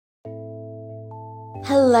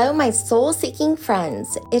Hello, my soul-seeking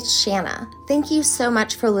friends. It's Shanna. Thank you so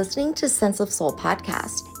much for listening to Sense of Soul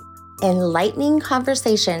podcast. Enlightening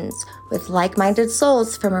conversations with like-minded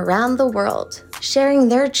souls from around the world, sharing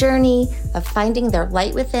their journey of finding their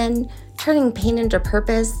light within, turning pain into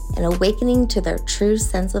purpose, and awakening to their true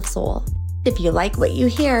sense of soul. If you like what you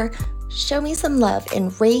hear, show me some love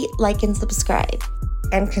and rate, like, and subscribe.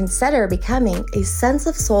 And consider becoming a Sense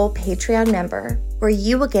of Soul Patreon member, where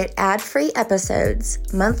you will get ad-free episodes,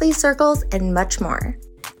 monthly circles, and much more.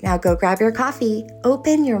 Now go grab your coffee,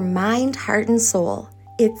 open your mind, heart, and soul.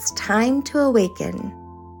 It's time to awaken.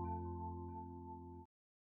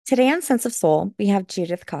 Today on Sense of Soul, we have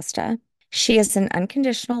Judith Costa. She is an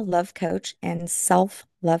unconditional love coach and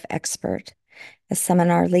self-love expert, a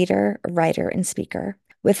seminar leader, writer, and speaker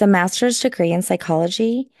with a master's degree in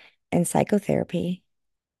psychology and psychotherapy.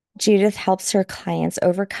 Judith helps her clients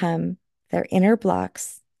overcome their inner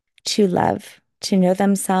blocks to love, to know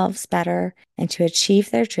themselves better, and to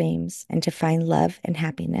achieve their dreams and to find love and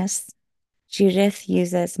happiness. Judith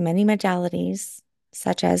uses many modalities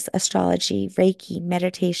such as astrology, Reiki,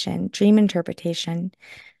 meditation, dream interpretation,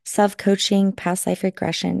 self-coaching, past life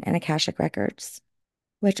regression, and Akashic records,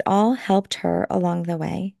 which all helped her along the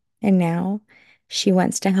way. And now she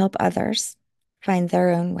wants to help others find their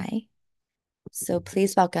own way. So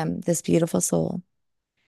please welcome this beautiful soul.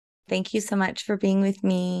 Thank you so much for being with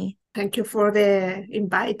me. Thank you for the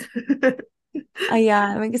invite.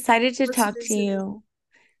 Yeah, I'm excited to talk to you.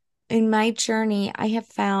 In my journey, I have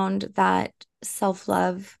found that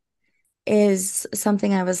self-love is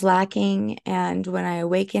something I was lacking. And when I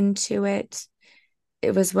awakened to it,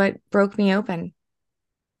 it was what broke me open.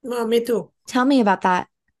 Well, me too. Tell me about that.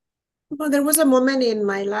 Well, there was a moment in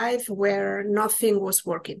my life where nothing was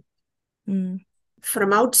working.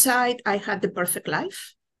 From outside, I had the perfect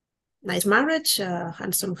life. Nice marriage, a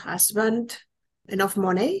handsome husband, enough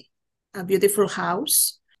money, a beautiful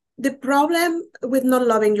house. The problem with not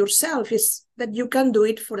loving yourself is that you can do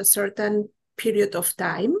it for a certain period of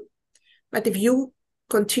time. But if you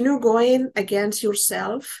continue going against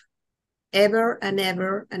yourself ever and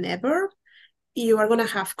ever and ever, you are going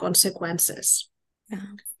to have consequences. Yeah.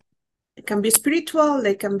 It can be spiritual,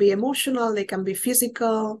 they can be emotional, they can be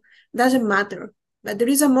physical, doesn't matter. But there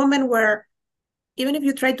is a moment where even if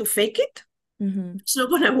you try to fake it, it's not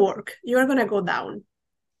going to work. You are going to go down.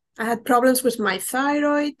 I had problems with my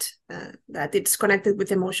thyroid, that it's connected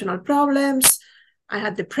with emotional problems. I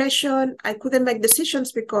had depression. I couldn't make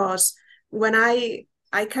decisions because when I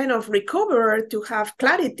kind of recovered to have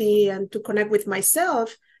clarity and to connect with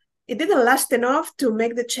myself, it didn't last enough to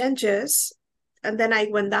make the changes. And then I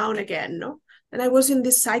went down again, no? And I was in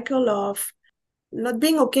this cycle of not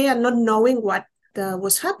being okay and not knowing what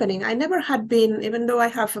was happening. I never had been, even though I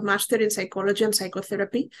have a master in psychology and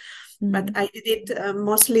psychotherapy, but I did it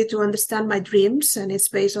mostly to understand my dreams, and it's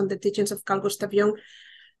based on the teachings of Carl Gustav Jung.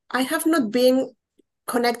 I have not been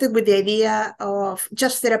connected with the idea of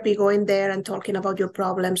just therapy, going there and talking about your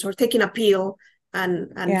problems or taking a pill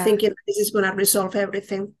and thinking this is going to resolve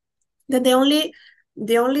everything. Then the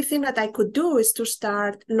only thing that I could do is to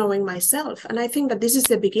start knowing myself. And I think that this is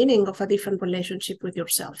the beginning of a different relationship with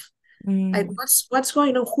yourself. Like what's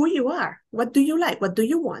going on, who you are, what do you like, what do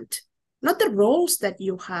you want? Not the roles that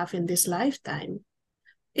you have in this lifetime.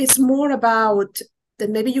 It's more about that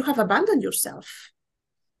maybe you have abandoned yourself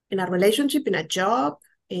in a relationship, in a job,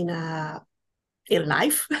 in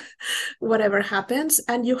life, whatever happens,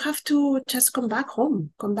 and you have to just come back home,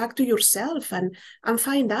 come back to yourself and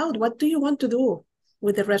find out what do you want to do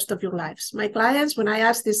with the rest of your lives. My clients, when I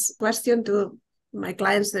ask this question to my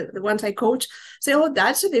clients, the ones I coach, say, oh,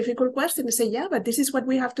 that's a difficult question. They say, yeah, but this is what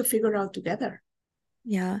we have to figure out together.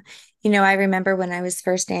 Yeah. I remember when I was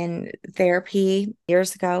first in therapy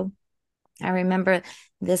years ago, I remember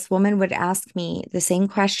this woman would ask me the same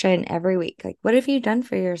question every week. Like, what have you done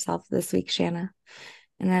for yourself this week, Shanna?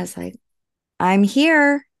 And I was like, I'm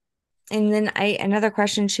here. And then another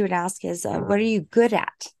question she would ask is, what are you good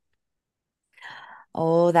at?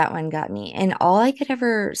 Oh, that one got me. And all I could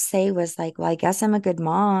ever say was like, well, I guess I'm a good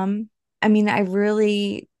mom. I mean, I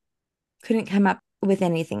really couldn't come up with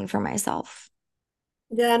anything for myself.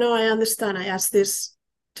 Yeah, no, I understand. I ask this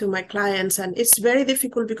to my clients, and it's very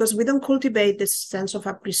difficult because we don't cultivate this sense of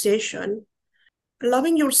appreciation.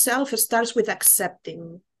 Loving yourself starts with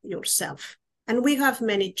accepting yourself. And we have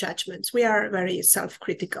many judgments. We are very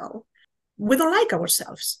self-critical. We don't like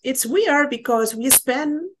ourselves. It's weird because we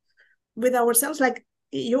spend with ourselves like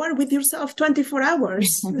you are with yourself 24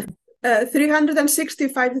 hours,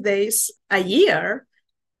 365 days a year,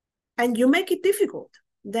 and you make it difficult.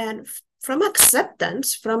 Then from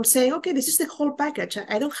acceptance, from saying, okay, this is the whole package.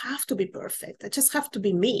 I don't have to be perfect. I just have to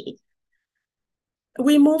be me.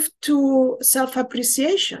 We move to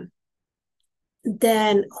self-appreciation.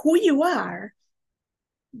 Then who you are,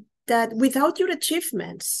 that without your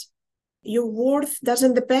achievements, your worth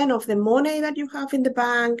doesn't depend on the money that you have in the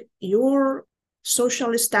bank, your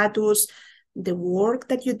social status, the work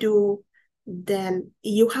that you do, then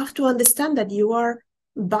you have to understand that you are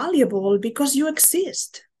valuable because you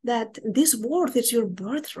exist, that this worth is your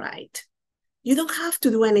birthright. You don't have to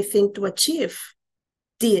do anything to achieve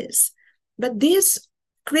this. But this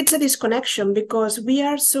creates a disconnection because we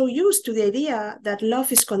are so used to the idea that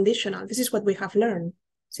love is conditional. This is what we have learned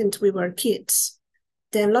since we were kids.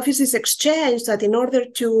 Then love is this exchange that in order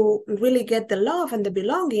to really get the love and the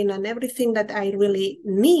belonging and everything that I really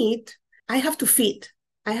need, I have to fit.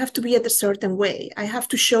 I have to be at a certain way. I have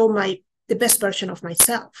to show the best version of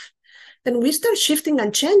myself. Then we start shifting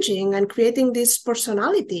and changing and creating this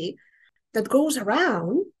personality that goes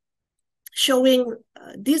around showing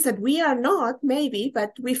this that we are not, maybe,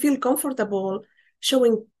 but we feel comfortable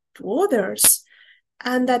showing to others.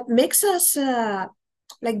 And that makes us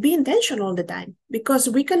be intentional all the time, because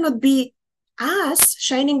we cannot be us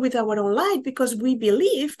shining with our own light, because we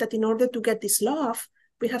believe that in order to get this love,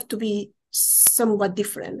 we have to be somewhat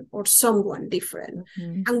different or someone different.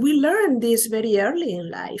 Mm-hmm. And we learn this very early in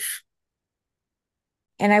life.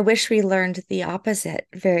 And I wish we learned the opposite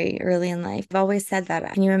very early in life. I've always said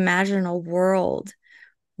that. Can you imagine a world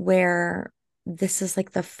where this is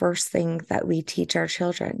like the first thing that we teach our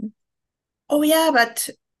children? Oh, yeah, but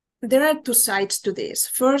there are two sides to this.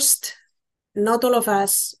 First, not all of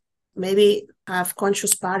us maybe have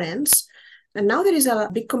conscious parents. And now there is a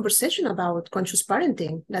big conversation about conscious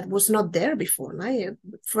parenting that was not there before. Right?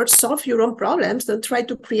 First, solve your own problems. Don't try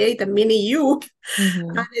to create a mini you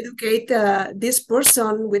and educate this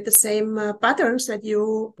person with the same patterns that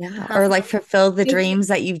you have. Or like fulfill the dreams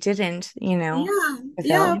that you didn't, fulfill.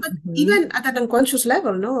 Yeah, but even at an unconscious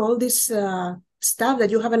level, no, all this stuff that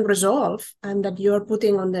you haven't resolved and that you're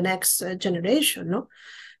putting on the next generation, no?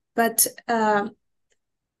 But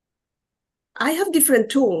I have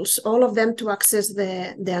different tools, all of them to access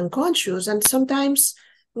the unconscious. And sometimes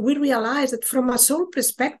we realize that from a soul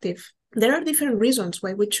perspective, there are different reasons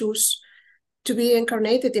why we choose to be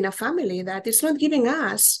incarnated in a family that is not giving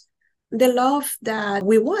us the love that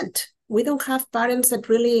we want. We don't have parents that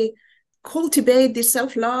really cultivate this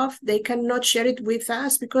self-love. They cannot share it with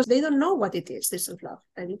us because they don't know what it is, this self-love.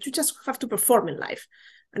 And you just have to perform in life.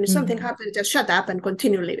 And if something happens, just shut up and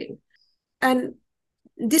continue living. And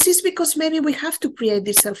this is because maybe we have to create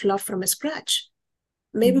this self-love from scratch.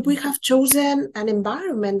 Maybe we have chosen an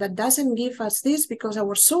environment that doesn't give us this because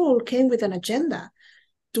our soul came with an agenda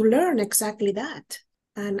to learn exactly that.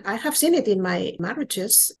 And I have seen it in my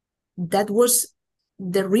marriages. That was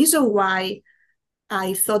the reason why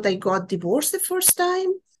I thought I got divorced the first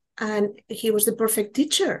time. And he was the perfect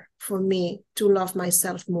teacher for me to love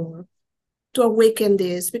myself more, to awaken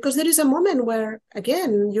this. Because there is a moment where,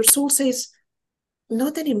 again, your soul says,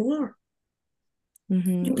 not anymore.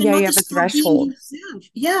 You cannot stop being yourself.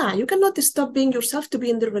 Yeah, you cannot stop being yourself to be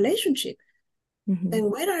in the relationship. Then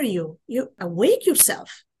where are you? You awake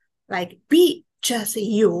yourself. Like, be just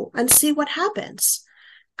you and see what happens.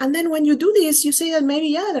 And then when you do this, you say that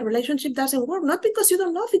maybe, the relationship doesn't work. Not because you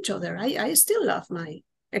don't love each other. I still love my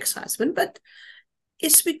ex-husband, but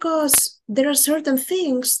it's because there are certain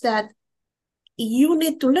things that you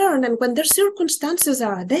need to learn. And when the circumstances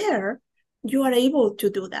are there, you are able to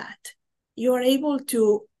do that. You are able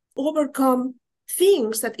to overcome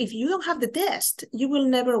things that if you don't have the test, you will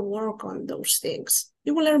never work on those things.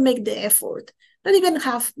 You will never make the effort, not even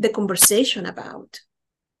have the conversation about.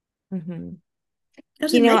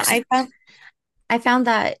 I found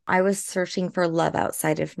that I was searching for love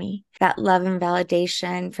outside of me, that love and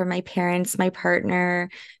validation for my parents, my partner,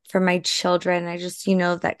 for my children. I just,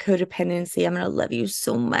 that codependency. I'm going to love you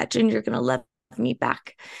so much and you're going to love me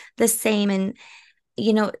back the same. And,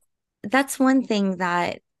 that's one thing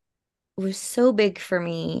that was so big for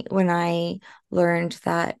me when I learned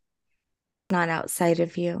that not outside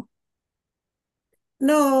of you.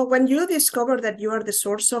 No, when you discover that you are the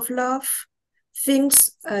source of love,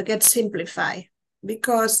 things get simplified,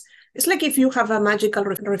 because it's like if you have a magical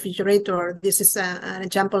refrigerator. This is an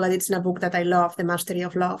example that it's in a book that I love, The Mastery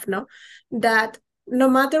of Love, no? That no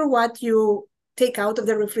matter what you take out of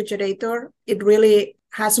the refrigerator, it really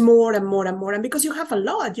has more and more and more. And because you have a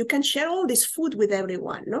lot, you can share all this food with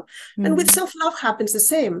everyone, no? And with self-love happens the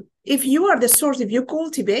same. If you are the source, if you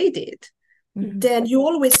cultivate it, then you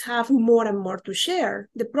always have more and more to share.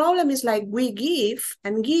 The problem is like we give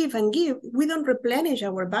and give and give. We don't replenish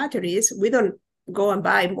our batteries. We don't go and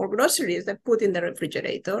buy more groceries that put in the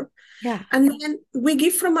refrigerator. Yeah. And then we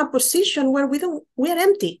give from a position where we're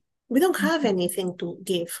empty. We don't have anything to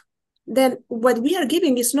give. Then what we are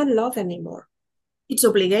giving is not love anymore. It's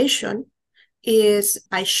obligation, is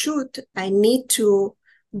I need to,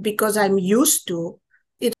 because I'm used to.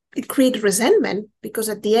 It creates resentment because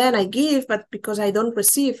at the end I give, but because I don't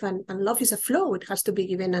receive, and love is a flow. It has to be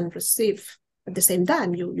given and received at the same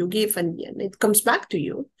time. You give and it comes back to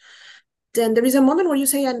you. Then there is a moment where you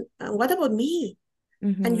say, and what about me?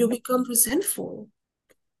 And you become resentful.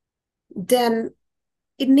 Then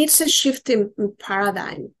it needs a shift in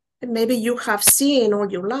paradigm. And maybe you have seen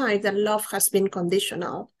all your life that love has been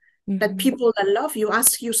conditional, that people that love you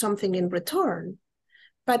ask you something in return.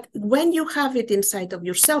 But when you have it inside of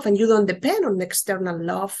yourself and you don't depend on external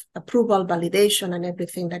love, approval, validation, and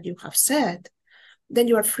everything that you have said, then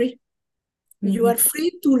you are free. You are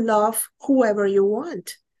free to love whoever you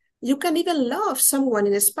want. You can even love someone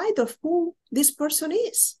in spite of who this person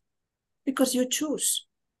is because you choose.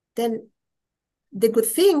 Then the good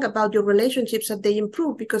thing about your relationships is that they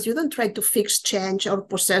improve because you don't try to fix, change, or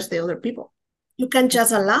possess the other people. You can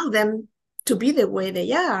just allow them to be the way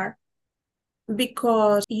they are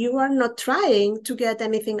because you are not trying to get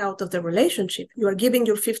anything out of the relationship. You are giving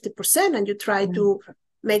your 50% and you try to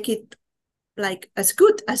make it like as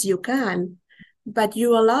good as you can, but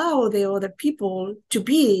you allow the other people to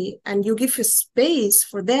be, and you give a space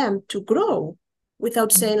for them to grow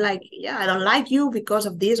without saying like, yeah, I don't like you because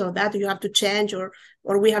of this or that, you have to change, or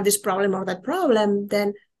we have this problem or that problem.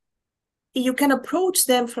 Then you can approach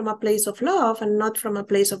them from a place of love and not from a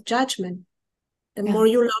place of judgment. The more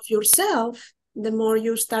you love yourself, the more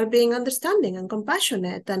you start being understanding and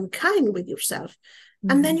compassionate and kind with yourself.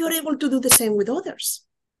 And then you're able to do the same with others.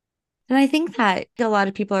 And I think that a lot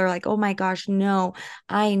of people are like, oh my gosh, no,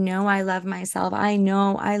 I know I love myself. I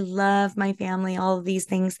know I love my family, all of these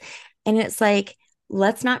things. And it's like,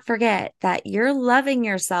 let's not forget that you're loving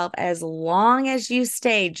yourself as long as you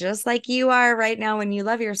stay just like you are right now when you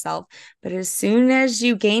love yourself. But as soon as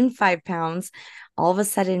you gain 5 pounds, all of a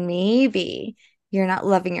sudden, maybe you're not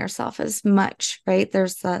loving yourself as much, right?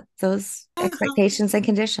 There's those expectations and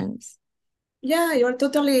conditions. Yeah, you're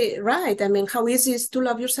totally right. I mean, how easy is to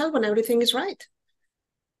love yourself when everything is right?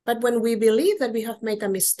 But when we believe that we have made a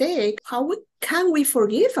mistake, can we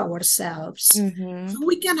forgive ourselves? How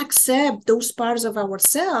we can accept those parts of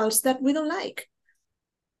ourselves that we don't like?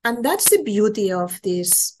 And that's the beauty of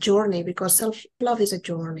this journey, because self-love is a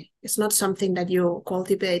journey. It's not something that you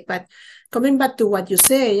cultivate. But coming back to what you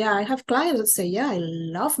say, yeah, I have clients that say, yeah, I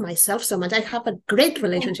love myself so much. I have a great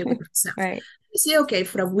relationship with myself. Right. I say, okay,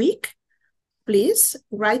 for a week, please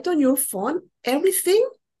write on your phone everything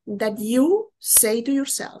that you say to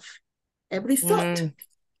yourself, every thought.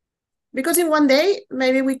 Because in one day,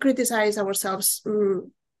 maybe we criticize ourselves, I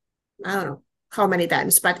don't know how many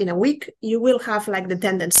times, but in a week, you will have like the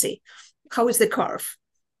tendency. How is the curve?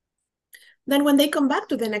 Then when they come back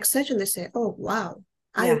to the next session, they say, oh, wow,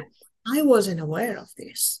 I wasn't aware of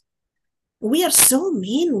this. We are so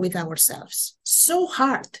mean with ourselves, so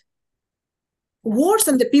hard. Worse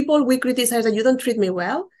than the people we criticize that you don't treat me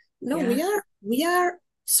well. No, we are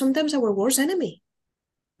sometimes our worst enemy.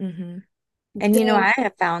 And I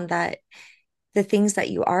have found that the things that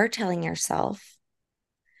you are telling yourself,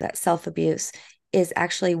 that self-abuse, is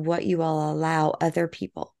actually what you will allow other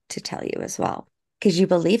people to tell you as well, because you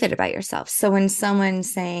believe it about yourself. So when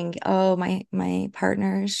someone's saying, oh, my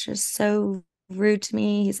partner is just so rude to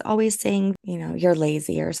me, he's always saying, you're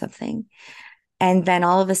lazy or something. And then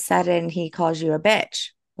all of a sudden he calls you a bitch.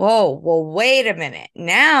 Whoa, well, wait a minute.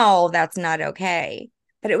 Now that's not okay.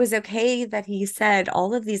 But it was okay that he said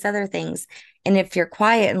all of these other things. And if you're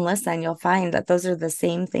quiet and listen, you'll find that those are the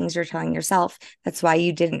same things you're telling yourself. That's why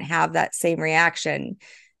you didn't have that same reaction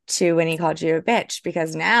to when he called you a bitch,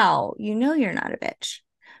 because now you know you're not a bitch.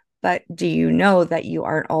 But do you know that you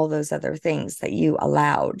aren't all those other things that you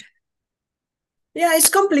allowed? Yeah, it's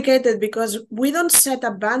complicated because we don't set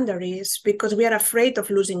up boundaries because we are afraid of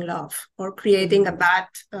losing love or creating a bad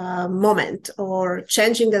moment or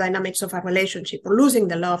changing the dynamics of our relationship or losing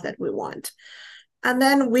the love that we want. And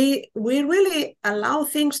then we really allow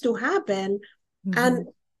things to happen. And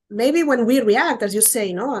maybe when we react, as you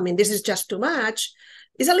say, no, I mean, this is just too much,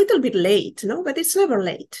 it's a little bit late, no, but it's never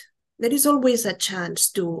late. There is always a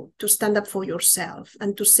chance to stand up for yourself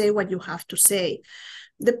and to say what you have to say.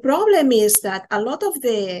 The problem is that a lot of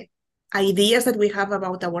the ideas that we have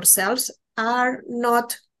about ourselves are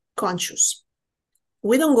not conscious.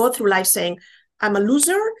 We don't go through life saying, I'm a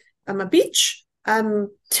loser, I'm a bitch, I'm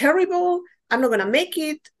terrible, I'm not going to make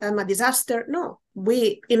it, I'm a disaster. No,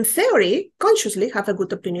 we, in theory, consciously have a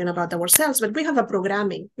good opinion about ourselves, but we have a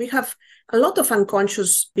programming. We have a lot of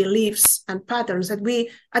unconscious beliefs and patterns that we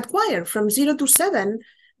acquire from 0 to 7.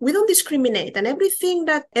 We don't discriminate, and everything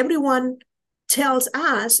that everyone tells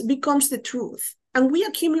us becomes the truth. And we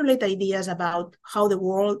accumulate ideas about how the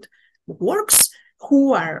world works,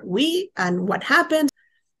 who are we, and what happens.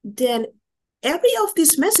 Then every of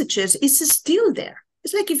these messages is still there.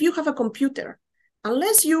 It's like if you have a computer,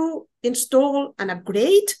 unless you install an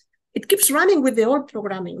upgrade, it keeps running with the old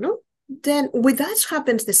programming, no? Then with us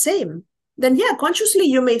happens the same. Then yeah, consciously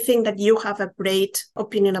you may think that you have a great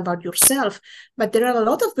opinion about yourself, but there are a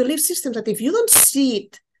lot of belief systems that if you don't see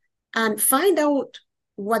it and find out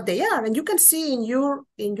what they are, and you can see in your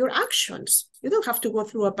actions, you don't have to go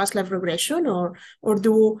through a past life regression or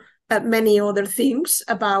do many other things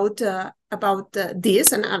about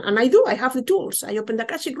this, and I have the tools. I open the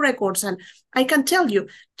Akashic records and I can tell you,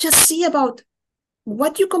 just see about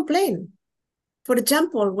what you complain. For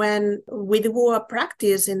example, when we do a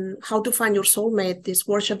practice in how to find your soulmate, this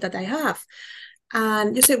workshop that I have,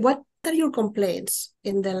 and you say, what are your complaints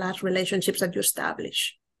in the last relationships that you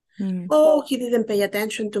establish? Oh, he didn't pay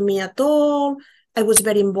attention to me at all. I was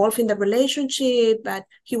very involved in the relationship, but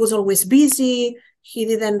he was always busy. He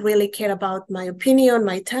didn't really care about my opinion,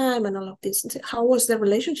 my time, and all of this. How was the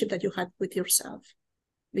relationship that you had with yourself?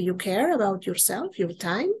 Do you care about yourself, your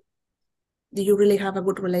time? Do you really have a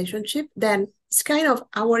good relationship? Then it's kind of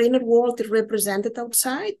our inner world is represented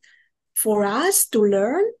outside for us to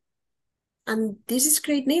learn. And this is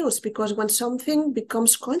great news, because when something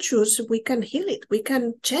becomes conscious, we can heal it, we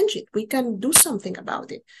can change it, we can do something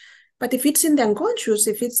about it. But if it's in the unconscious,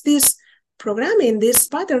 if it's this programming, this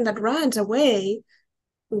pattern that runs away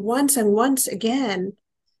once and once again,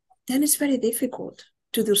 then it's very difficult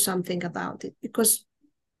to do something about it because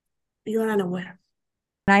you're unaware.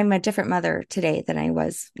 I'm a different mother today than I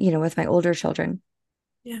was, with my older children.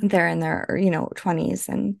 Yeah. They're in their, 20s,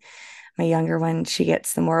 and my younger one, she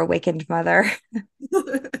gets the more awakened mother.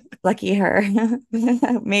 Lucky her.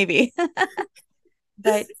 Maybe.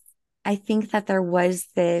 But I think that there was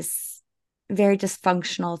this very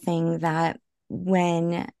dysfunctional thing that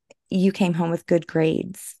when you came home with good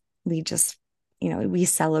grades, we just, we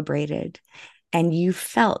celebrated, and you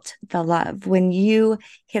felt the love. When you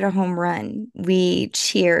hit a home run, we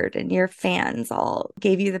cheered, and your fans all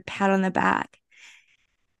gave you the pat on the back.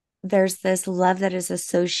 There's this love that is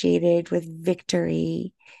associated with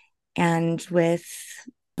victory and with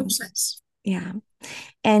success. Yeah.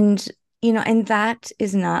 And, and that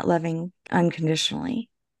is not loving unconditionally.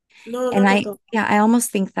 No, and not at all. I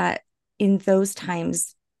almost think that in those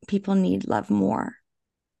times, people need love more.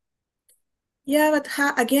 Yeah, but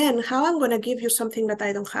how I'm going to give you something that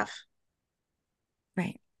I don't have?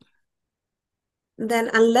 Right.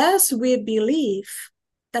 Then unless we believe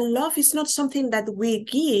that love is not something that we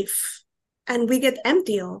give and we get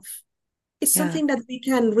empty of, it's something that we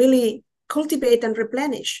can really cultivate and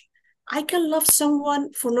replenish. I can love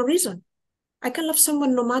someone for no reason. I can love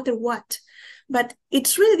someone no matter what. But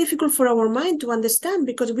it's really difficult for our mind to understand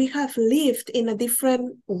because we have lived in a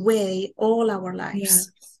different way all our lives.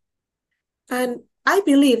 And I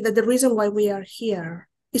believe that the reason why we are here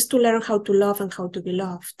is to learn how to love and how to be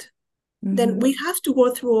loved. Mm-hmm. Then we have to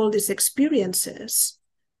go through all these experiences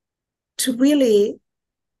to really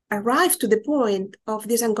arrive to the point of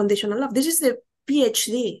this unconditional love. This is the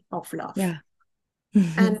PhD of love. Yeah.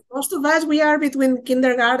 And most of us, we are between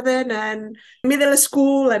kindergarten and middle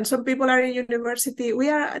school, and some people are in university. We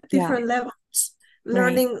are at different levels,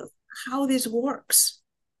 learning how this works.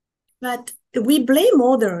 But we blame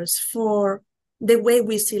others for the way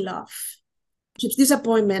we see love.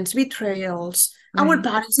 Disappointments, betrayals, our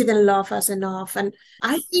parents didn't love us enough. And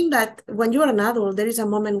I think that when you're an adult, there is a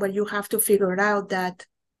moment where you have to figure out that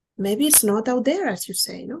maybe it's not out there, as you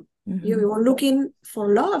say, no? Mm-hmm. You are looking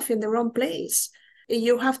for love in the wrong place.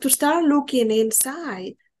 You have to start looking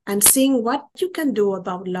inside and seeing what you can do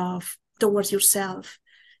about love towards yourself,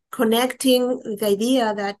 connecting the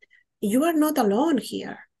idea that you are not alone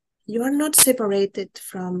here. You are not separated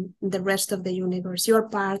from the rest of the universe. You are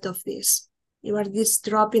part of this. You are this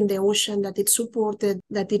drop in the ocean that it's supported,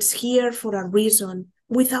 that it's here for a reason.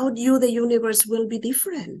 Without you, the universe will be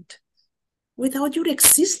different. Without your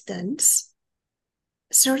existence,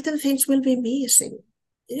 certain things will be missing.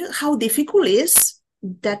 You know how difficult it is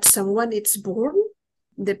that someone is born,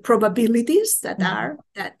 the probabilities that are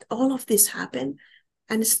that all of this happen,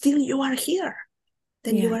 and still you are here.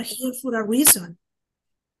 Then you are here for a reason.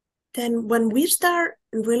 Then when we start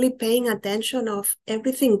really paying attention of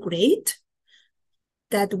everything great,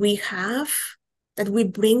 that we have, that we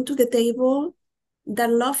bring to the table, that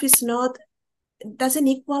love is not, doesn't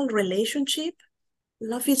equal relationship.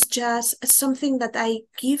 Love is just something that I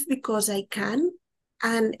give because I can.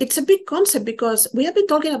 And it's a big concept because we have been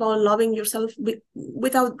talking about loving yourself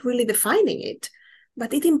without really defining it,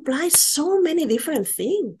 but it implies so many different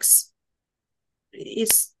things.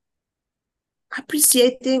 It's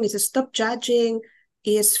appreciating, is stop judging,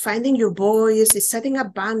 is finding your voice, is setting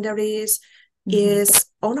up boundaries, is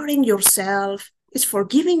honoring yourself, is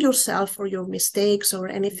forgiving yourself for your mistakes or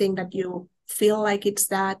anything that you feel like it's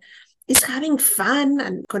that, is having fun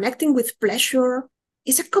and connecting with pleasure.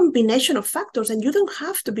 It's a combination of factors, and you don't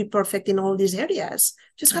have to be perfect in all these areas.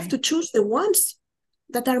 You just have to choose the ones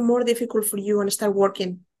that are more difficult for you and start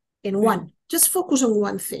working in one. Just focus on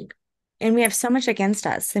one thing. And we have so much against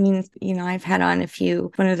us. I mean, I've had on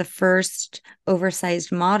one of the first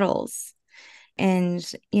oversized models. And,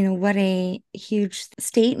 what a huge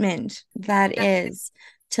statement that is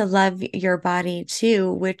to love your body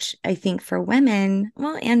too, which I think for women,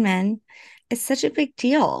 well, and men, is such a big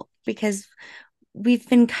deal because we've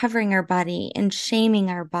been covering our body and shaming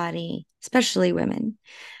our body, especially women,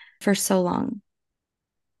 for so long.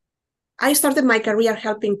 I started my career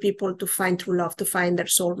helping people to find true love, to find their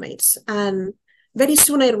soulmates. And very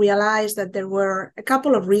soon I realized that there were a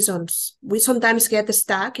couple of reasons. We sometimes get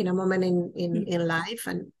stuck in a moment in life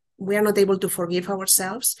and we are not able to forgive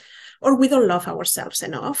ourselves, or we don't love ourselves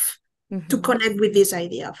enough to connect with this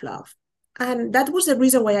idea of love. And that was the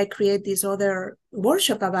reason why I created this other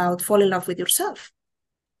workshop about fall in love with yourself.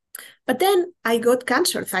 But then I got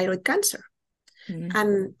cancer, thyroid cancer.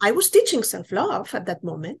 And I was teaching self-love at that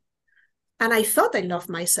moment. And I thought I loved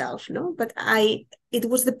myself, no? But it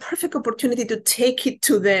was the perfect opportunity to take it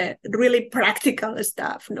to the really practical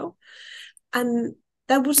stuff, no? And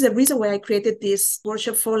that was the reason why I created this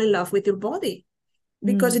workshop, Fall in Love with Your Body.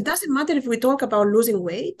 Because it doesn't matter if we talk about losing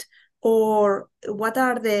weight or what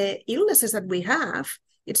are the illnesses that we have.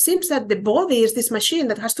 It seems that the body is this machine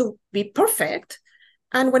that has to be perfect.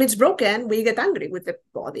 And when it's broken, we get angry with the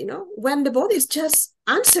body, no? When the body is just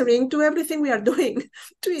answering to everything we are doing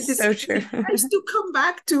to it. So true. It tries to come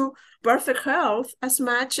back to perfect health as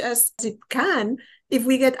much as it can if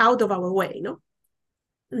we get out of our way, no?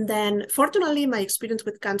 And then, fortunately, my experience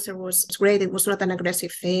with cancer was great. It was not an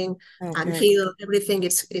aggressive thing. I'm healed. Everything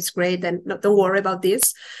is great. And no, don't worry about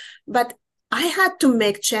this. But I had to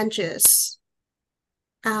make changes.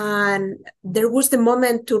 And there was the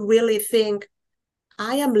moment to really think,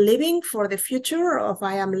 I am living for the future, or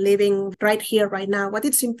I am living right here, right now. What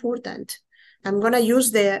is important? I'm going to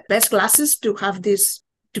use the best glasses to have this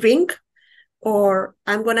drink, or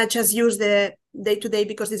I'm going to just use the day-to-day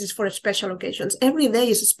because this is for special occasions. Every day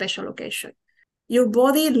is a special occasion. Your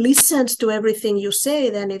body listens to everything you say.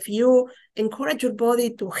 Then if you encourage your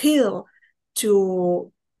body to heal,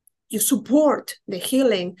 you support the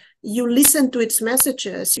healing, you listen to its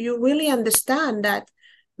messages, you really understand that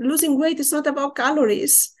losing weight is not about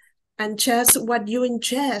calories and just what you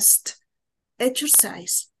ingest,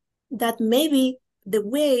 exercise, that maybe the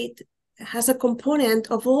weight has a component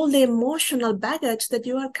of all the emotional baggage that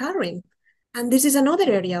you are carrying. And this is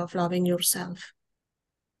another area of loving yourself.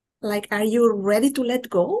 Like, are you ready to let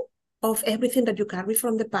go of everything that you carry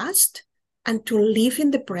from the past and to live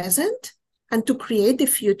in the present and to create the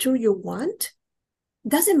future you want?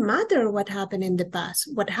 Doesn't matter what happened in the past.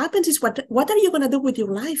 What happens is what are you going to do with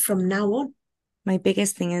your life from now on? My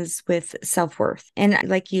biggest thing is with self-worth. And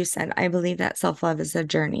like you said, I believe that self-love is a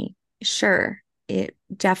journey. Sure, it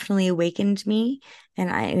definitely awakened me and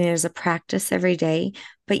it is a practice every day,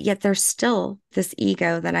 but yet there's still this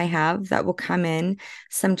ego that I have that will come in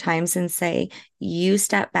sometimes and say, you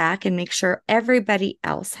step back and make sure everybody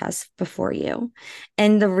else has before you.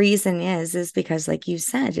 And the reason is because like you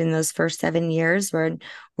said, in those first 7 years, we're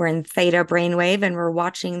in theta brainwave and we're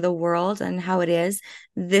watching the world and how it is.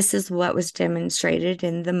 This is what was demonstrated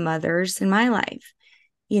in the mothers in my life.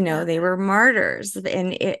 They were martyrs.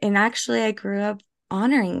 And actually I grew up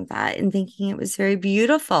honoring that and thinking it was very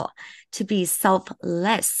beautiful to be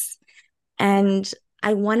selfless. And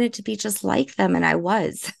I wanted to be just like them. And I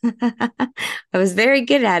was. I was very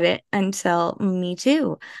good at it until Me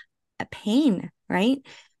Too. A pain, right?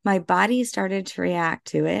 My body started to react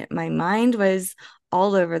to it. My mind was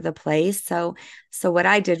all over the place. So what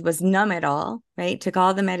I did was numb it all, right? Took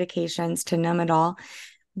all the medications to numb it all.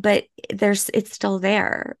 But it's still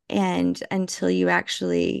there. And until you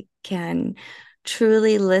actually can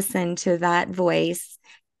truly listen to that voice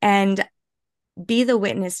and be the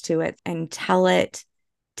witness to it and tell it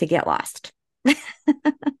to get lost.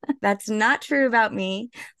 That's not true about me.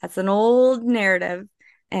 That's an old narrative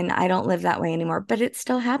And I don't live that way anymore, but it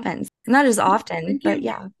still happens. Not as often, Thank but you.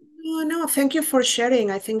 yeah. No, thank you for sharing.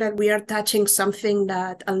 I think that we are touching something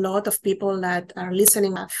that a lot of people that are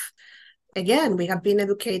listening have. Again, we have been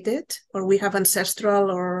educated, or we have ancestral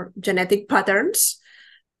or genetic patterns,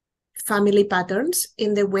 family patterns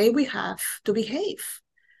in the way we have to behave.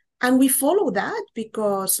 And we follow that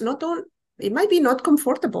because not all, it might be not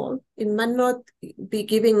comfortable, it might not be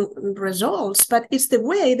giving results, but it's the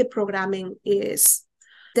way the programming is.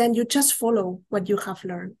 Then you just follow what you have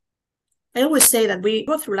learned. I always say that we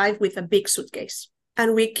go through life with a big suitcase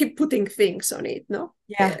and we keep putting things on it, no?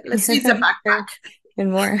 Yeah. Let's see, it's a backpack.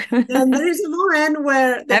 And more. Then there is a moment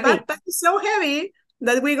where the Heavy. backpack is so heavy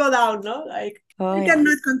that we go down, no? Like, Oh, I yeah.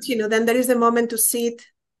 cannot continue. Then there is the moment to sit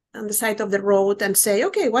on the side of the road and say,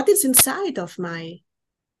 okay, what is inside of my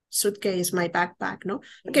suitcase, my backpack, no?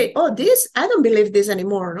 Okay, oh, this, I don't believe this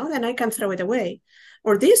anymore, no? Then I can throw it away.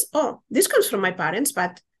 Or this, oh, this comes from my parents,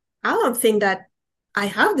 but I don't think that I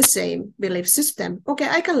have the same belief system. Okay,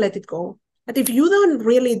 I can let it go. But if you don't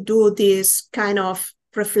really do this kind of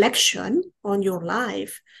reflection on your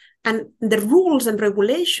life and the rules and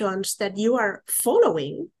regulations that you are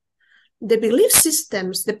following, the belief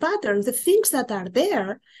systems, the patterns, the things that are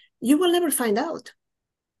there, you will never find out.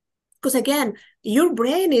 Because again, your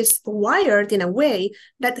brain is wired in a way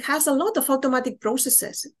that has a lot of automatic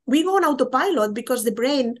processes. We go on autopilot because the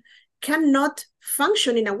brain cannot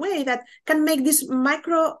function in a way that can make these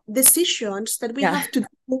micro decisions that we have to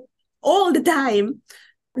do all the time.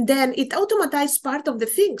 Then it automatizes part of the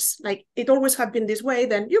things. Like it always have been this way,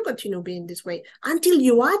 then you continue being this way until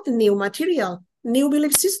you add new material, new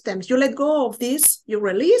belief systems. You let go of this, you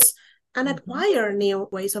release and acquire new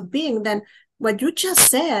ways of being. Then what you just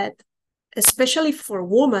said, especially for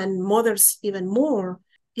women, mothers even more,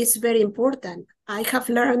 is very important. I have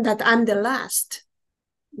learned that I'm the last.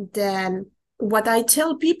 Then what I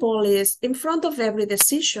tell people is in front of every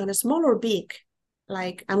decision, small or big,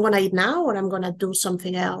 like I'm going to eat now or I'm going to do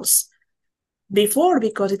something else before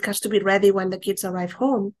because it has to be ready when the kids arrive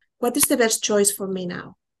home. What is the best choice for me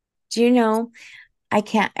now? Do you know, I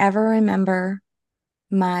can't ever remember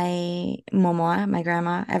my mama, my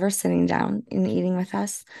grandma, ever sitting down and eating with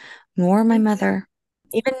us, nor my mother,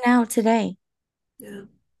 even now today. Yeah.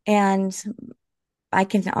 And I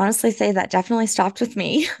can honestly say that definitely stopped with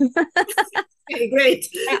me. Okay, great.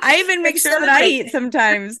 I even make Let's sure that I celebrate. eat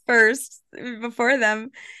sometimes first before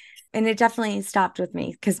them. And it definitely stopped with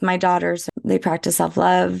me because my daughters, they practice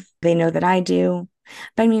self-love. They know that I do.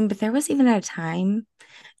 But I mean, but there was even a time,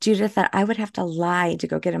 Judith, that I would have to lie to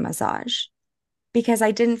go get a massage because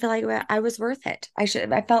I didn't feel like I was worth it. I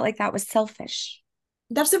felt like that was selfish.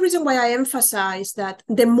 That's the reason why I emphasize that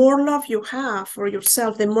the more love you have for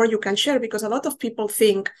yourself, the more you can share, because a lot of people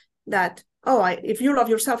think that, oh, if you love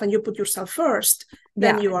yourself and you put yourself first,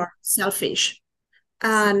 then Yeah. you are selfish.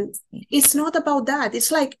 And it's not about that.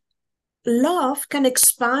 It's like love can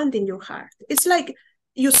expand in your heart. It's like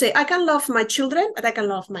you say, I can love my children, but I can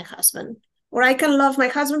love my husband. Or I can love my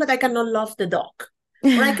husband, but I cannot love the dog. Or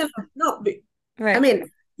I can, no, I Right. mean,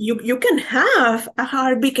 you can have a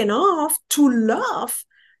heart big enough to love.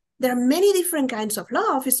 There are many different kinds of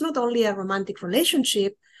love. It's not only a romantic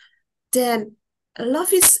relationship. Then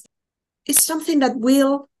love is something that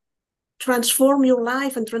will transform your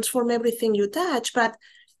life and transform everything you touch. But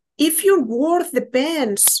if your worth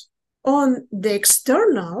depends on the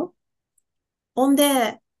external, on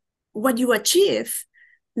the what you achieve,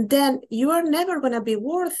 then you are never going to be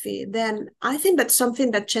worthy. Then I think that's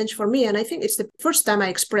something that changed for me. And I think it's the first time I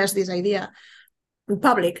expressed this idea in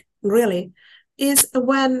public, really, is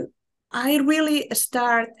when I really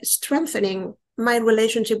start strengthening my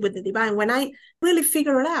relationship with the divine, when I really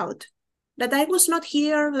figured out that I was not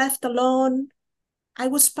here left alone. I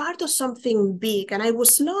was part of something big and I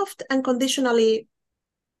was loved unconditionally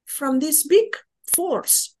from this big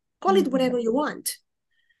force. Call it whatever you want.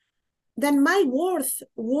 Then my worth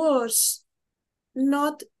was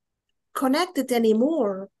not connected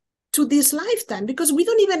anymore to this lifetime because we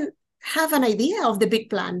don't even have an idea of the big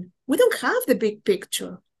plan. We don't have the big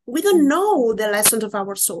picture. We don't know the lessons of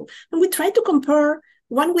our soul. And we try to compare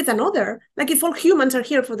one with another. Like if all humans are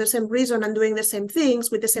here for the same reason and doing the same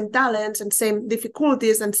things with the same talents and same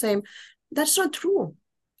difficulties and same, that's not true.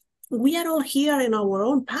 We are all here in our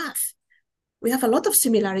own path. We have a lot of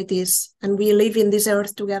similarities and we live in this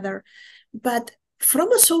earth together. But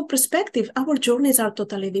from a soul perspective, our journeys are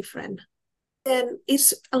totally different. And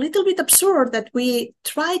it's a little bit absurd that we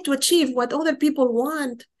try to achieve what other people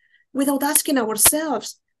want without asking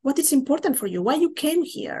ourselves what is important for you, why you came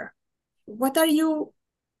here, what are you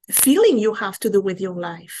feeling you have to do with your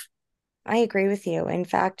life. I agree with you. In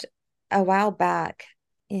fact, a while back,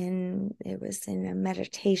 it was in a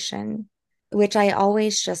meditation, which I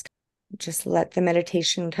always just let the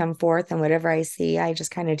meditation come forth, and whatever I see, I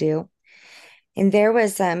just kind of do. And there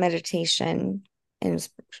was a meditation, and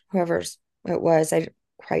whoever's it was, I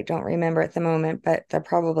quite don't remember at the moment, but they're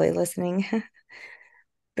probably listening.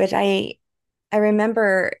 But I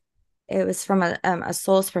remember it was from a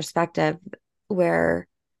soul's perspective, where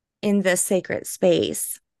in this sacred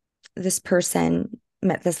space, this person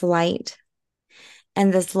met this light,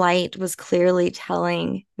 and this light was clearly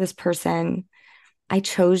telling this person, I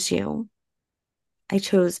chose you. I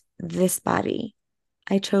chose this body.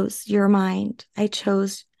 I chose your mind. I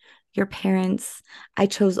chose your parents. I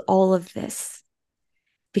chose all of this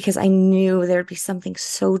because I knew there'd be something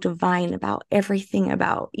so divine about everything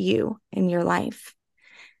about you in your life.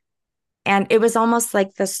 And it was almost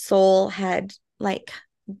like the soul had like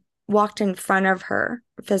walked in front of her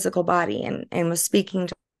physical body and was speaking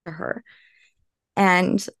to her.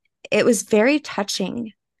 And it was very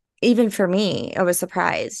touching. Even for me, I was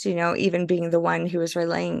surprised, even being the one who was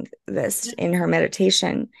relaying this in her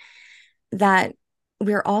meditation, that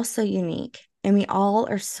we're all so unique and we all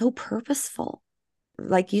are so purposeful.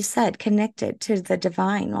 Like you said, connected to the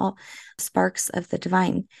divine, all sparks of the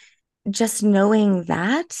divine. Just knowing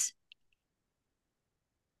that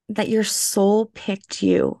your soul picked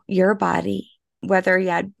you, your body, whether you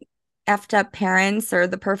had effed up parents or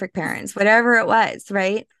the perfect parents, whatever it was,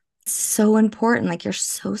 right? It's so important. Like you're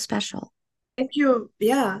so special. Thank you.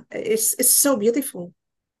 Yeah, it's so beautiful.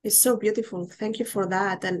 It's so beautiful. Thank you for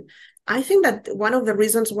that. And I think that one of the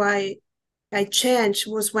reasons why I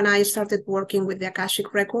changed was when I started working with the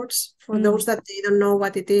Akashic Records. For those that they don't know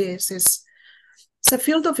what it is, it's a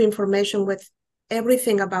field of information with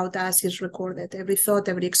everything about us is recorded. Every thought,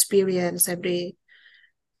 every experience, every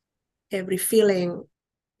feeling,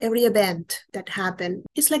 every event that happened.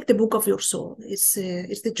 It's like the book of your soul. It's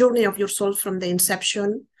the journey of your soul from the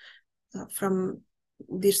inception, from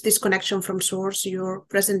this connection from source, your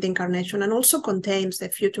present incarnation, and also contains the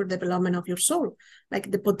future development of your soul, like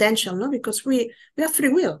the potential, no? Because we have free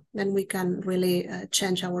will, then we can really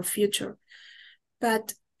change our future.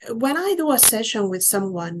 But when I do a session with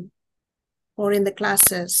someone or in the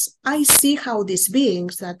classes, I see how these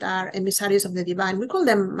beings that are emissaries of the divine, we call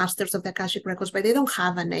them masters of the Akashic Records, but they don't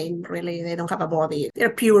have a name, really. They don't have a body.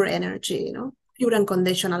 They're pure energy, pure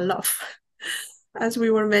unconditional love, as we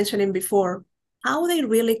were mentioning before, how they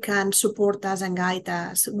really can support us and guide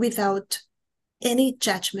us without any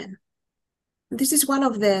judgment. This is one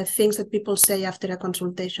of the things that people say after a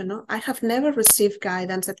consultation. No? I have never received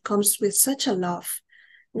guidance that comes with such a love,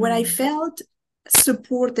 where I felt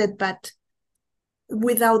supported, but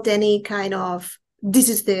without any kind of, this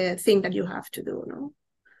is the thing that you have to do. No?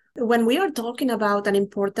 When we are talking about an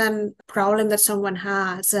important problem that someone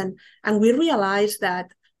has, and we realize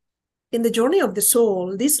that in the journey of the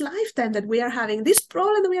soul, this lifetime that we are having, this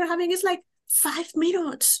problem that we are having is like 5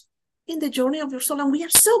 minutes in the journey of your soul. And we are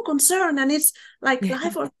so concerned, and it's like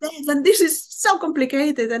life or death. And this is so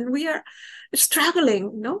complicated, and we are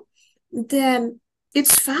struggling, Then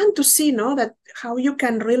it's fun to see, that how you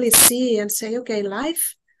can really see and say, okay,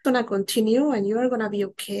 life is going to continue and you are going to be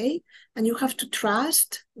okay. And you have to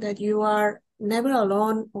trust that you are never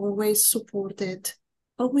alone, always supported,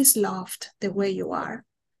 always loved the way you are.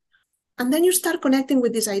 And then you start connecting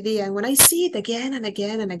with this idea. And when I see it again and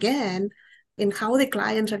again and again in how the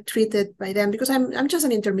clients are treated by them, because I'm just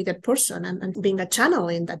an intermediate person, and being a channel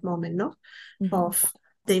in that moment, of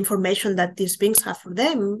the information that these beings have for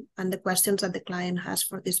them and the questions that the client has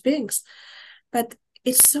for these beings. But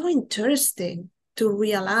it's so interesting to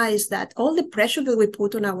realize that all the pressure that we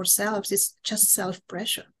put on ourselves is just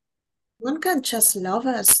self-pressure. One can just love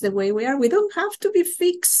us the way we are. We don't have to be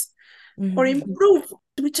fixed or improve.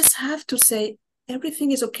 We just have to say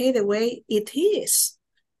everything is okay the way it is,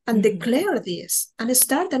 and declare this and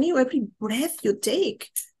start anew. Every breath you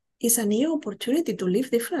take is a new opportunity to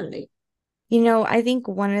live differently. I think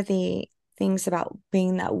one of the things about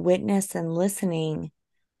being that witness and listening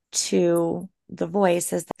to the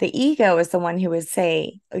voice is that the ego is the one who would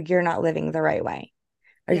say, oh, you're not living the right way,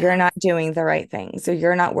 or you're not doing the right things, or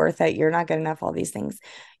you're not worth it, you're not good enough, all these things.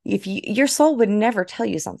 Your soul would never tell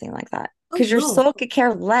you something like that, because your soul could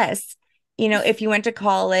care less, if you went to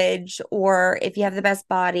college or if you have the best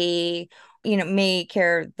body, may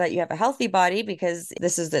care that you have a healthy body because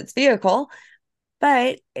this is its vehicle.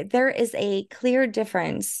 But there is a clear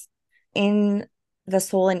difference in the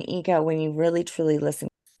soul and ego when you really truly listen.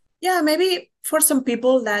 Yeah, maybe for some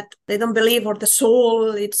people that they don't believe, or the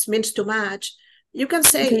soul, it means too much, you can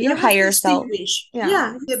say your you have to higher self. distinguish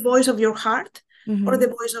the voice of your heart or the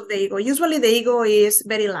voice of the ego. Usually the ego is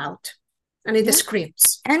very loud. and it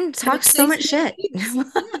screams. And And it talks so says much shit. yeah,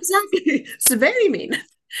 exactly. It's very mean.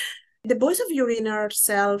 The voice of your inner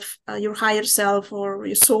self, your higher self, or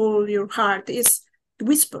your soul, your heart, is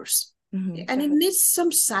whispers. And it needs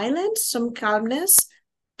some silence, some calmness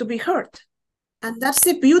to be heard. And that's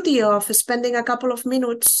the beauty of spending a couple of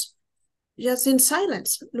minutes just in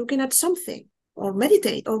silence, looking at something, or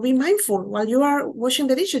meditate, or be mindful while you are washing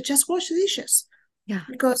the dishes. Just wash the dishes. Yeah.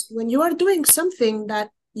 Because when you are doing something, that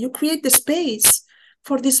you create the space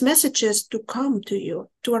for these messages to come to you,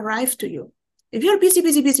 to arrive to you. If you're busy,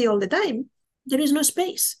 busy, busy all the time, there is no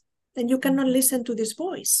space, and you cannot listen to this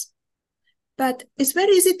voice. But it's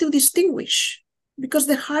very easy to distinguish, because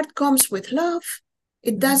the heart comes with love.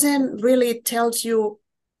 It doesn't really tells you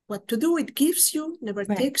what to do. It gives you, never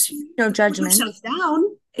takes you. No judgment. Put yourself down.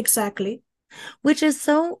 Exactly. Which is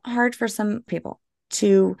so hard for some people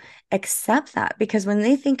to accept that, because when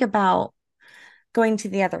they think about going to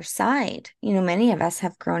the other side, many of us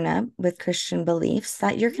have grown up with Christian beliefs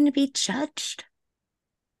that you're going to be judged.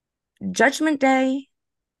 Judgment Day.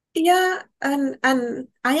 Yeah, and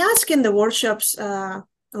I ask in the workshops a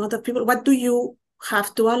lot of people, what do you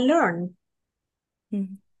have to unlearn?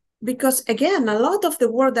 Because again, a lot of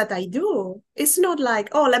the work that I do, it's not like,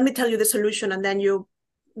 oh, let me tell you the solution and then you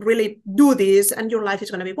really do this and your life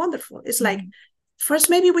is going to be wonderful. It's like, first,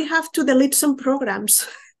 maybe we have to delete some programs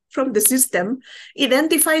from the system,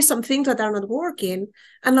 identify some things that are not working,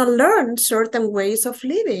 and unlearn certain ways of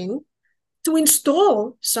living to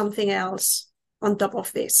install something else on top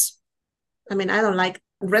of this. I mean, I don't like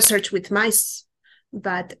research with mice,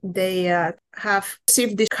 but they have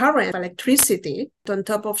received this current electricity on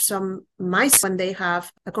top of some mice when they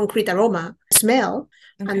have a concrete aroma, smell,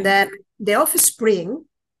 and then the offspring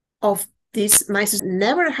of these mice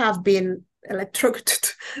never have been electrocuted,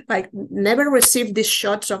 like never received these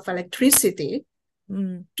shots of electricity.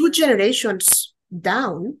 2 generations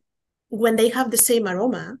down, when they have the same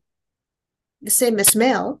aroma, the same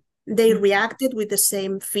smell, they reacted with the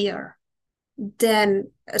same fear.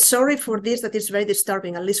 Then sorry for this, that is very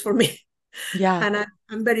disturbing, at least for me. Yeah. And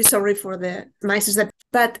I'm very sorry for the mice.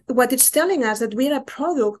 But what it's telling us, that we are a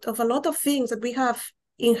product of a lot of things that we have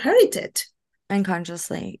inherited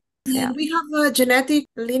unconsciously. And we have a genetic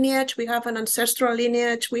lineage, we have an ancestral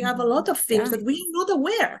lineage, we have a lot of things that we are not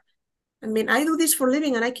aware. I mean, I do this for a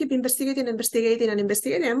living and I keep investigating,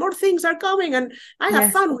 and more things are coming, and I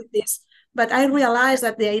have fun with this. But I realize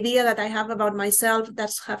that the idea that I have about myself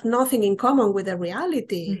that have nothing in common with the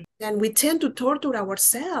reality. And we tend to torture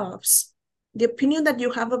ourselves. The opinion that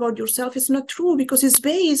you have about yourself is not true, because it's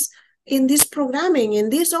based in this programming, in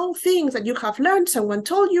these old things that you have learned, someone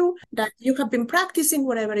told you, that you have been practicing,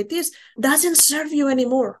 whatever it is, doesn't serve you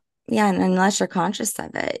anymore. Yeah, and unless you're conscious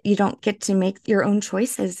of it, you don't get to make your own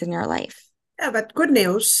choices in your life. Yeah, but good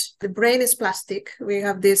news, the brain is plastic. We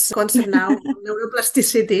have this concept now,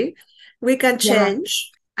 neuroplasticity. We can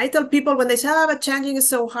change. I tell people when they say, but changing is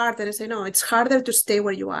so hard, and I say, no, it's harder to stay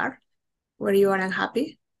where you are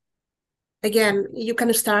unhappy. Again, you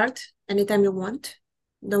can start anytime you want.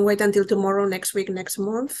 Don't wait until tomorrow, next week, next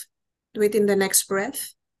month. Do it in the next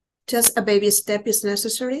breath. Just a baby step is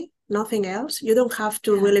necessary, nothing else. You don't have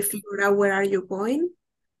to really figure out where are you going.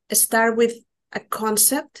 Start with a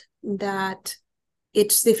concept that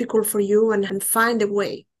it's difficult for you and find a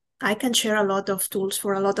way. I can share a lot of tools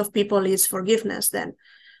for a lot of people is forgiveness. Then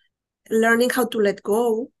learning how to let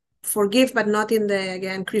go, forgive, but not in the,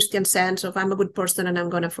 again, Christian sense of I'm a good person and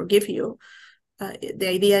I'm going to forgive you. The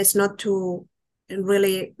idea is not to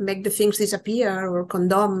really make the things disappear or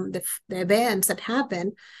condone the events that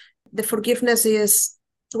happen. The forgiveness is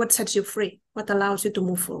what sets you free, what allows you to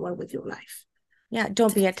move forward with your life. Yeah,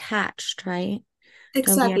 don't be attached, right?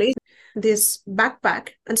 Exactly. This backpack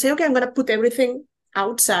and say, okay, I'm going to put everything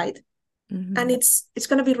outside, and it's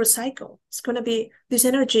going to be recycled. It's going to be this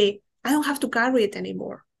energy. I don't have to carry it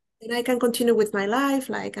anymore. And I can continue with my life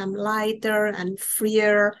like I'm lighter and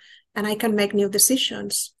freer, and I can make new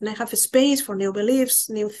decisions. And I have a space for new beliefs,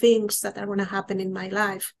 new things that are going to happen in my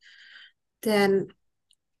life. Then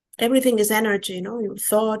everything is energy, your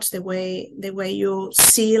thoughts, the way you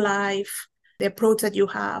see life, the approach that you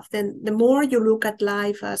have. Then the more you look at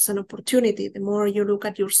life as an opportunity, the more you look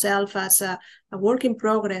at yourself as a work in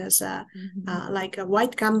progress, like a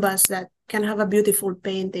white canvas that can have a beautiful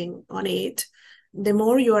painting on it, the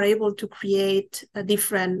more you are able to create a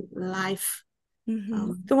different life.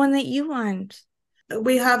 The one that you want.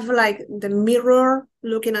 We have like the mirror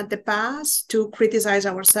looking at the past to criticize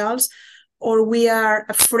ourselves, or we are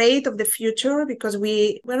afraid of the future because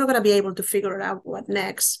we're not going to be able to figure out what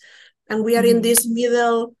next. And we are in this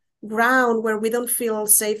middle ground where we don't feel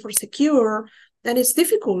safe or secure. And it's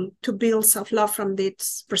difficult to build self-love from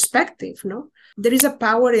this perspective, no? There is a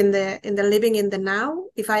power in the living in the now.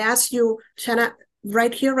 If I ask you, Shanna,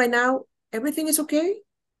 right here, right now, everything is okay?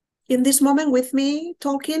 In this moment with me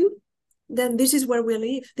talking, then this is where we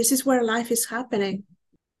live. This is where life is happening.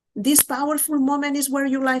 This powerful moment is where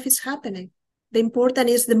your life is happening. The important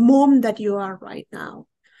is the moment that you are right now.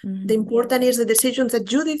 Mm-hmm. The important is the decisions that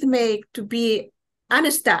Judith make to be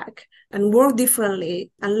unstuck and work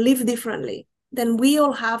differently and live differently. Then we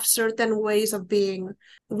all have certain ways of being.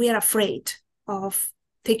 We are afraid of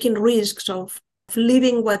taking risks, of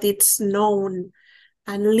living what it's known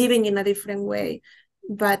and living in a different way.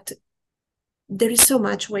 But there is so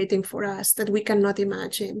much waiting for us that we cannot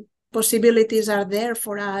imagine. Possibilities are there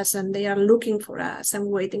for us and they are looking for us and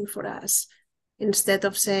waiting for us instead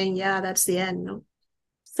of saying, yeah, that's the end. No.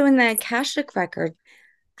 So in the Akashic record,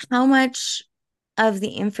 how much of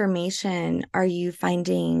the information are you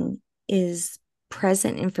finding is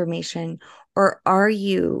present information, or are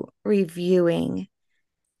you reviewing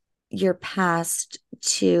your past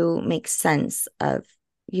to make sense of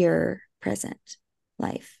your present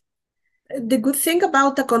life? The good thing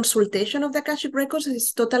about the consultation of the Akashic Records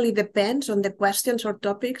is totally depends on the questions or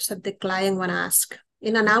topics that the client want to ask.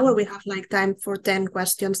 In an hour, we have like time for 10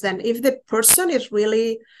 questions. Then if the person is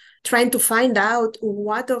really trying to find out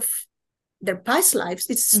what of their past lives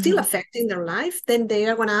is still affecting their life, then they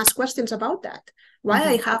are going to ask questions about that. Why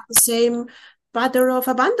I have the same pattern of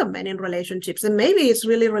abandonment in relationships, and maybe it's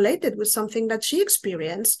really related with something that she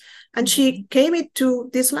experienced, and she came into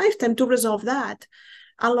this lifetime to resolve that.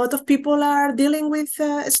 A lot of people are dealing with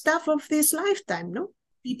stuff of this lifetime, no?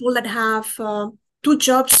 People that have two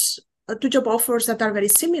job offers that are very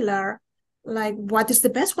similar, like what is the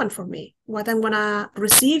best one for me? What I'm gonna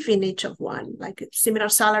receive in each of one, like similar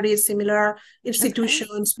salaries, similar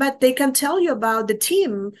institutions, but they can tell you about the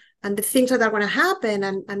team and the things that are gonna happen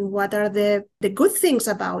and what are the good things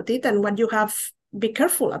about it and what you have be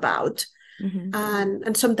careful about.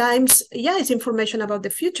 And sometimes, yeah, it's information about the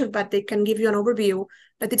future, but they can give you an overview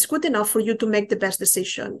that it's good enough for you to make the best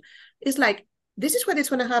decision. It's like, this is what is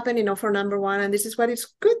going to happen in offer number one, and this is what is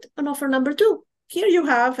good on offer number two. Here you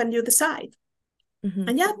have, and you decide.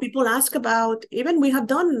 And yeah, people ask about, even we have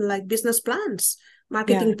done like business plans,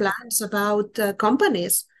 marketing plans about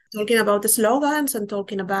companies, talking about the slogans and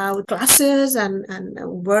talking about classes and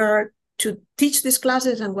where to teach these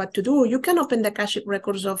classes and what to do. You can open the Akashic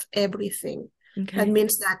records of everything. That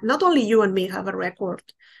means that not only you and me have a record,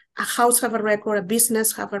 a house have a record, a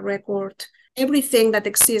business have a record, everything that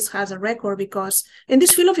exists has a record, because in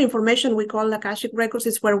this field of information we call Akashic records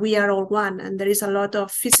is where we are all one, and there is a lot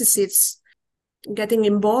of physicists getting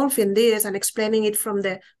involved in this and explaining it from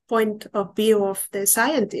the point of view of the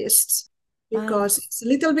scientists, because it's a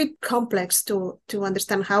little bit complex to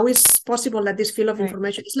understand how it's possible that this field of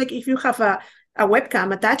information, it's like if you have a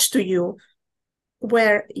webcam attached to you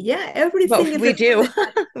where everything we do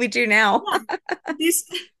we do now. This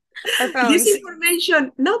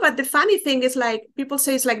information, no, but the funny thing is, like, people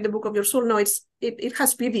say it's like the book of your soul. No, it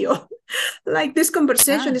has video. Like, this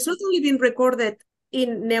conversation is not only being recorded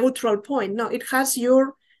in neutral point, no, it has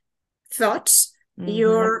your thoughts,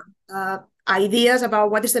 your ideas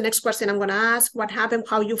about what is the next question I'm going to ask, what happened,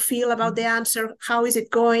 how you feel about the answer, how is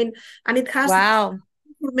it going, and it has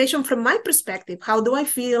information from my perspective. How do I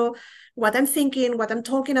feel, what I'm thinking, what I'm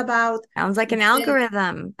talking about. Sounds like an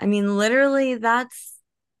algorithm. I mean, literally, that's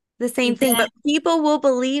the same thing, but people will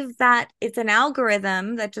believe that it's an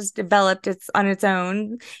algorithm that just developed on its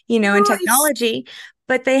own, in technology,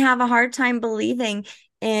 but they have a hard time believing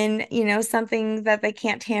in, something that they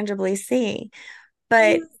can't tangibly see.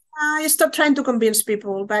 But I stop trying to convince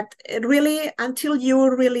people, but really, until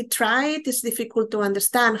you really try it, it's difficult to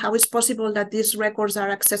understand how it's possible that these records are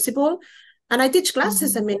accessible. And I teach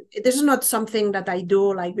classes. I mean, this is not something that I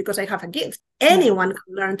do like because I have a gift. Anyone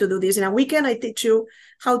can learn to do this. In a weekend, I teach you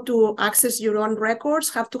how to access your own records,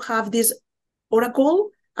 how to have this oracle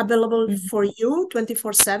available for you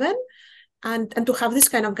 24/7, and to have this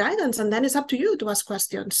kind of guidance. And then it's up to you to ask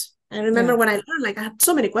questions. I remember when I learned, like, I had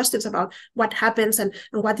so many questions about what happens and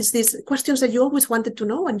what is this, questions that you always wanted to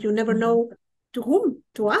know and you never know to whom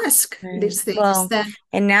to ask these things. Well,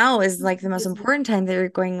 and now is like the most important time that you're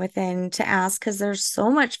going within to ask, because there's so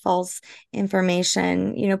much false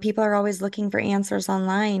information. People are always looking for answers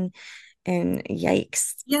online, and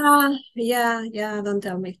yikes. Yeah. Don't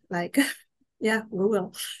tell me. Like, we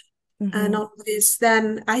will. And all of this.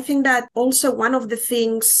 Then I think that also one of the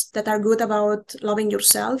things that are good about loving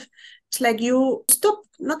yourself, it's like you stop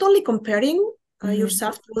not only comparing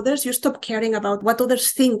yourself to others, you stop caring about what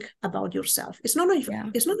others think about yourself. It's none of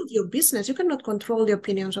your business. You cannot control the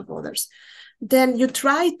opinions of others. then you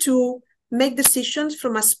try to make decisions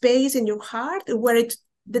from a space in your heart where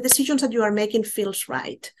the decisions that you are making feels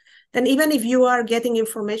right. Then even if you are getting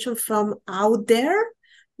information from out there,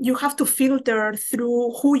 you have to filter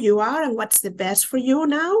through who you are and what's the best for you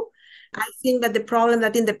now. I think that the problem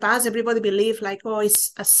that in the past everybody believed like, oh,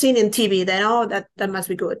 it's a scene in TV, then oh, that must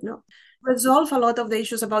be good. No. Resolve a lot of the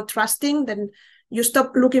issues about trusting, then you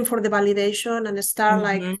stop looking for the validation and start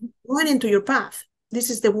like going into your path. This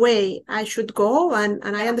is the way I should go. And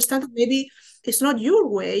I understand that maybe it's not your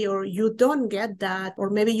way or you don't get that, or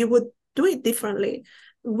maybe you would do it differently.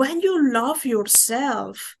 When you love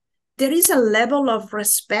yourself, there is a level of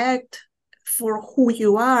respect for who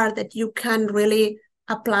you are that you can really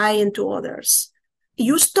apply into others.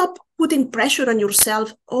 You stop putting pressure on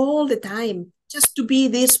yourself all the time just to be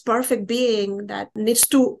this perfect being that needs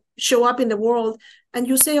to show up in the world. And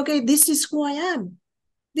you say, okay, this is who I am.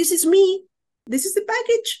 This is me. This is the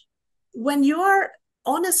package. When you are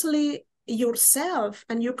honestly yourself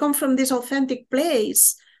and you come from this authentic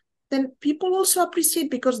place, then people also appreciate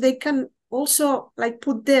because they can also like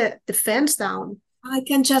put the fence down. I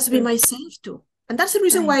can just be myself too. And that's the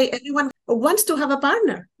reason why everyone wants to have a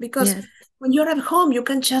partner, because when you're at home, you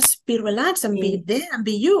can just be relaxed and be there and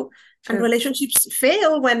be you. True. And relationships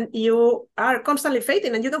fail when you are constantly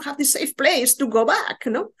fighting and you don't have this safe place to go back,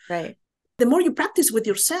 you know? Right. The more you practice with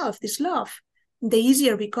yourself, this love, the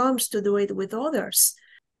easier it becomes to do it with others.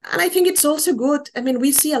 And I think it's also good. I mean,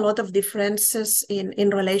 we see a lot of differences in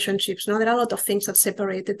relationships. No, there are a lot of things that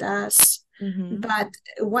separated us. But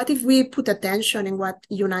what if we put attention in what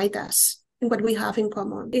unites us, in what we have in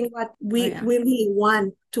common, in what we really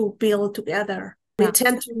want to build together? We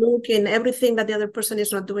tend to look in everything that the other person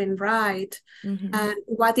is not doing right. And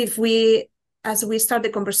what if we, as we start the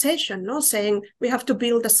conversation, no, saying we have to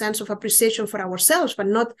build a sense of appreciation for ourselves, but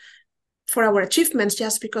not for our achievements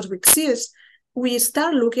just because we exist, we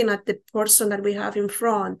start looking at the person that we have in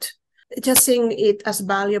front, just seeing it as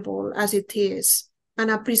valuable as it is and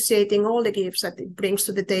appreciating all the gifts that it brings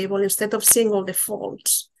to the table instead of seeing all the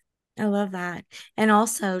faults. I love that. And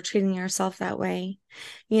also treating yourself that way.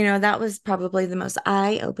 You know, that was probably the most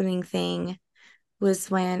eye-opening thing, was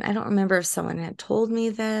when, I don't remember if someone had told me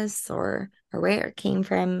this or where it came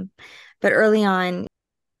from, but early on,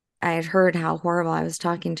 I had heard how horrible I was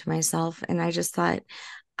talking to myself. And I just thought,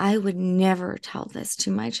 I would never tell this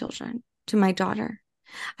to my children, to my daughter.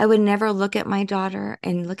 I would never look at my daughter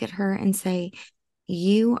and look at her and say,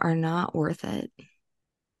 you are not worth it.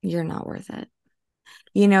 You're not worth it.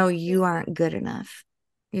 You know, you aren't good enough.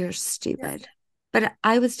 You're stupid. But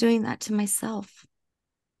I was doing that to myself.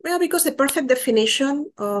 Well, because the perfect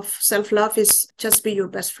definition of self-love is just be your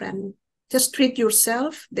best friend. Just treat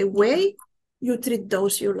yourself the way you treat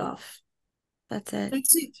those you love. That's it.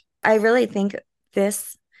 That's it. I really think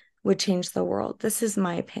this would change the world. This is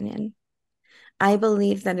my opinion. I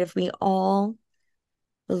believe that if we all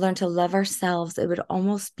learn to love ourselves, it would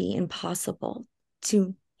almost be impossible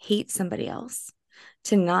to hate somebody else,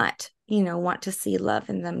 to not, you know, want to see love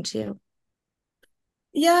in them too.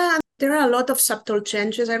 Yeah, there are a lot of subtle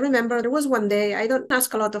changes. I remember there was one day, I don't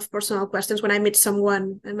ask a lot of personal questions when I meet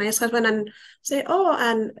someone, and my ex-husband and say, oh,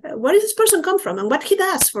 and where does this person come from and what he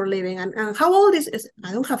does for a living and how old is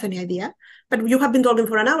I don't have any idea, but you have been talking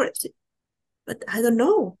for an hour. But I don't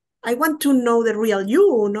know. I want to know the real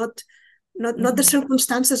you, not the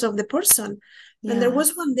circumstances of the person. Yeah. And there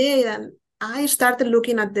was one day that I started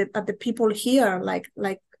looking at the people here, like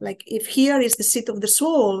if here is the seat of the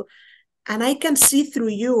soul, and I can see through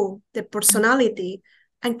you the personality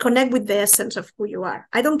and connect with the essence of who you are.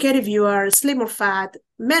 I don't care if you are slim or fat,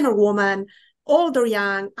 man or woman, old or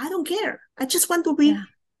young. I don't care. I just want to be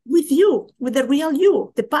with you, with the real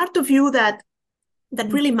you, the part of you that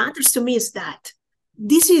really matters to me is that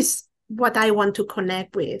this is what I want to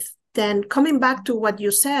connect with. Then coming back to what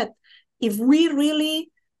you said, if we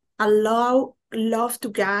really allow love to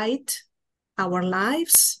guide our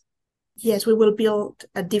lives, yes, we will build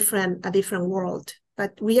a different world.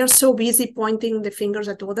 But we are so busy pointing the fingers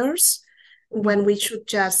at others when we should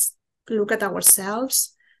just look at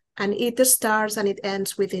ourselves, and it starts and it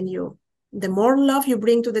ends within you. The more love you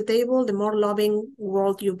bring to the table, the more loving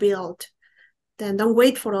world you build. Then don't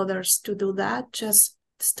wait for others to do that. Just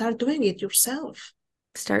start doing it yourself.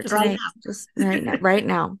 Start today. Right now. Just right now. Right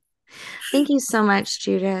now. Thank you so much,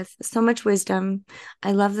 Judith. So much wisdom.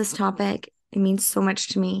 I love this topic. It means so much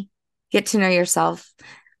to me. Get to know yourself.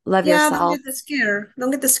 Love yourself. Don't get scared.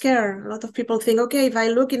 Don't get scared. A lot of people think, okay, if I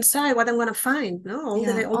look inside, what I'm going to find? No, all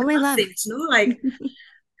the bad things. No, like,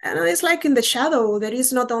 and it's like in the shadow. There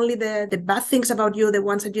is not only the bad things about you, the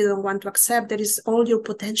ones that you don't want to accept. There is all your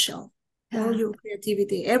potential. all your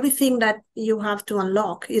creativity, everything that you have to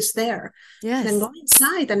unlock is there. Yes. Then go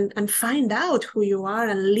inside and find out who you are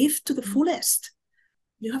and live to the fullest.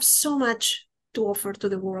 You have so much to offer to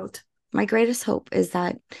the world. My greatest hope is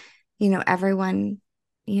that, everyone,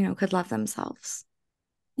 could love themselves.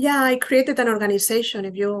 Yeah, I created an organization,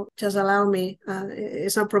 if you just allow me.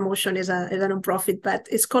 It's not promotion, it's a nonprofit, but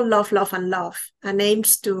it's called Love, Love, and Love, and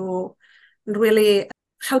aims to really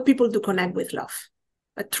help people to connect with love,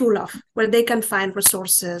 true love, where they can find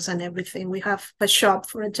resources and everything. We have a shop,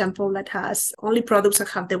 for example, that has only products that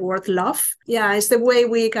have the word love. Yeah, it's the way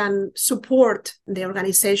we can support the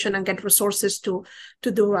organization and get resources to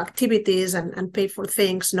do activities and pay for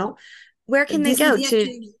things, no? Where can they go?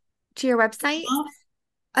 To your website?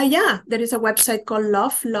 Yeah, there is a website called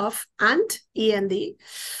Love, and END.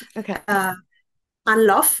 Okay. And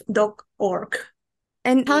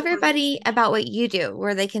And tell everybody about what you do,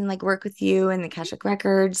 where they can work with you in the Akashic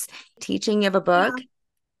Records, teaching. You have a book?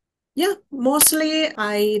 Yeah, mostly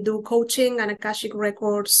I do coaching and Akashic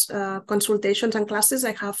Records consultations and classes.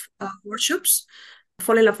 I have workshops.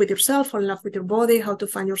 Fall in love with yourself, fall in love with your body, how to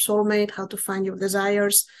find your soulmate, how to find your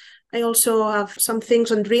desires. I also have some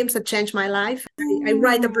things on dreams that changed my life. I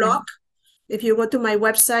write a blog. If you go to my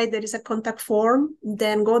website, there is a contact form.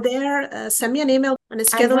 Then go there, send me an email, and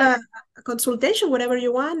schedule a consultation, whatever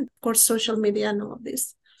you want. Of course, social media and all of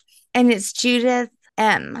this. And it's Judith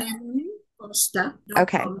M. Costa.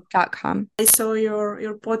 Okay. .com. I saw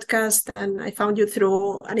your podcast and I found you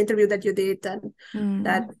through an interview that you did, and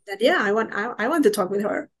I want to talk with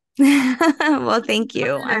her. Well, thank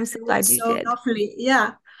you. I'm so glad you did. Lovely.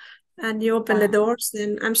 Yeah. And you open the doors,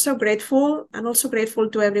 and I'm so grateful, and also grateful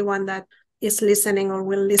to everyone that is listening or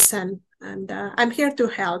will listen. And I'm here to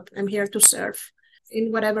help. I'm here to serve.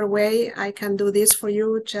 In whatever way I can do this for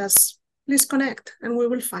you, just please connect and we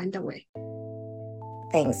will find a way.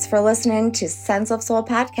 Thanks for listening to Sense of Soul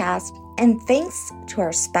podcast. And thanks to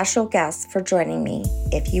our special guests for joining me.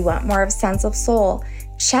 If you want more of Sense of Soul,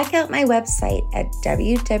 check out my website at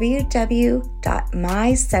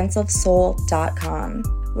www.mysenseofsoul.com,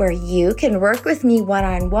 where you can work with me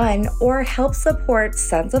one-on-one or help support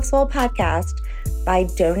Sense of Soul podcast by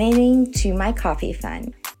donating to my coffee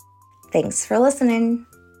fund. Thanks for listening.